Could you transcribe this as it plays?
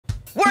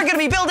We're gonna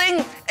be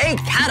building a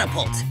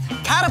catapult.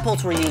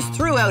 Catapults were used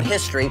throughout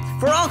history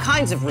for all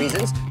kinds of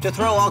reasons to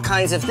throw all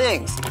kinds of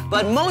things,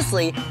 but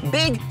mostly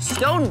big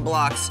stone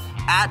blocks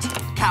at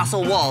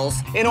castle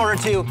walls in order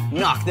to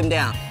knock them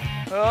down.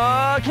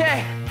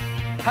 Okay,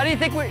 how do you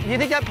think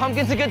that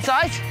pumpkin's a good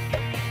size?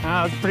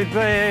 It's pretty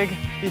big.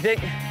 You think?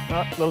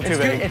 Oh, a little too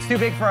big. It's too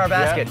big for our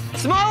basket. Yeah.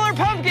 Smaller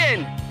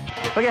pumpkin!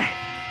 Okay,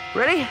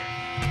 ready?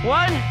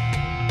 1,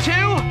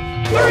 2,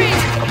 3!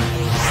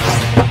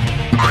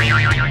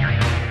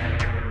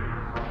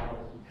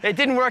 It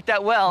didn't work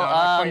that well. No,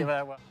 not quite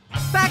that well.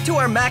 Back to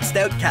our maxed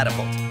out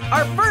catapult.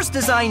 Our first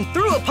design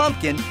threw a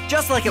pumpkin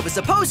just like it was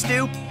supposed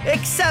to,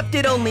 except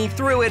it only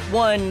threw it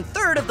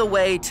 1/3 of the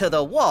way to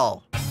the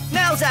wall.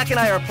 Now Zach and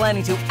I are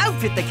planning to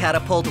outfit the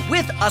catapult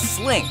with a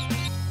sling.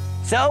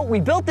 So we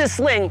built this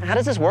sling. How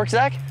does this work,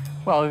 Zach?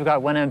 Well, we've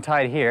got one end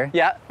tied here.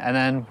 Yeah. And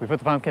then we put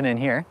the pumpkin in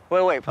here.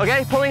 Wait.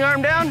 Okay, pulling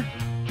arm down.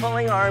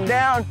 Pulling arm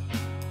down.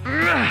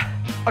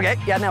 Okay,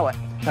 yeah, now what?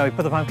 Now we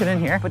put the pumpkin in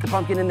here. Put the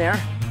pumpkin in there.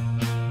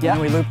 Yeah.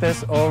 And we loop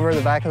this over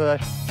the back of the,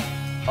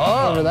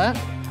 over that.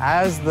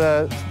 As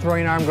the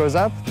throwing arm goes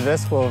up,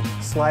 this will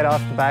slide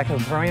off the back of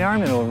the throwing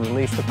arm and it will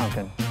release the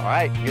pumpkin. All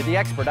right, you're the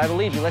expert, I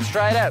believe you. Let's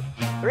try it out.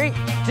 3,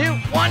 2,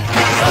 1,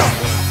 go!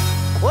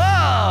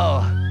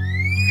 Whoa!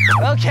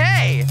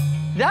 Okay,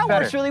 that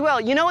works really well.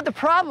 You know what the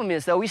problem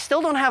is, though? We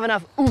still don't have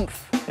enough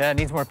oomph. Yeah, it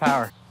needs more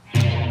power.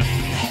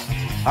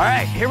 All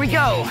right, here we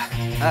go.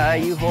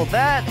 You hold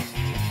that.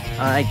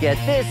 I get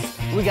this.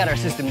 We got our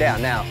system down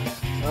now.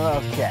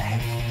 Okay.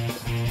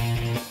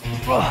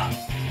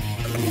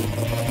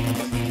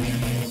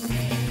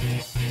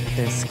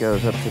 This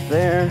goes up to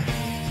there.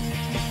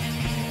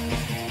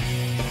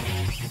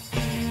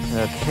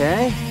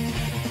 Okay.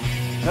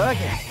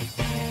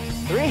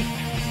 3,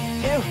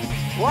 2,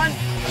 1.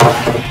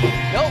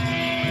 Nope.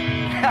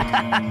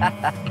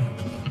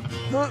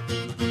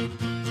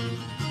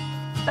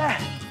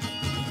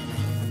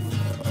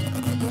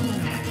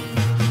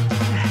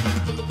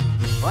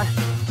 One,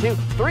 2,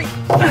 3.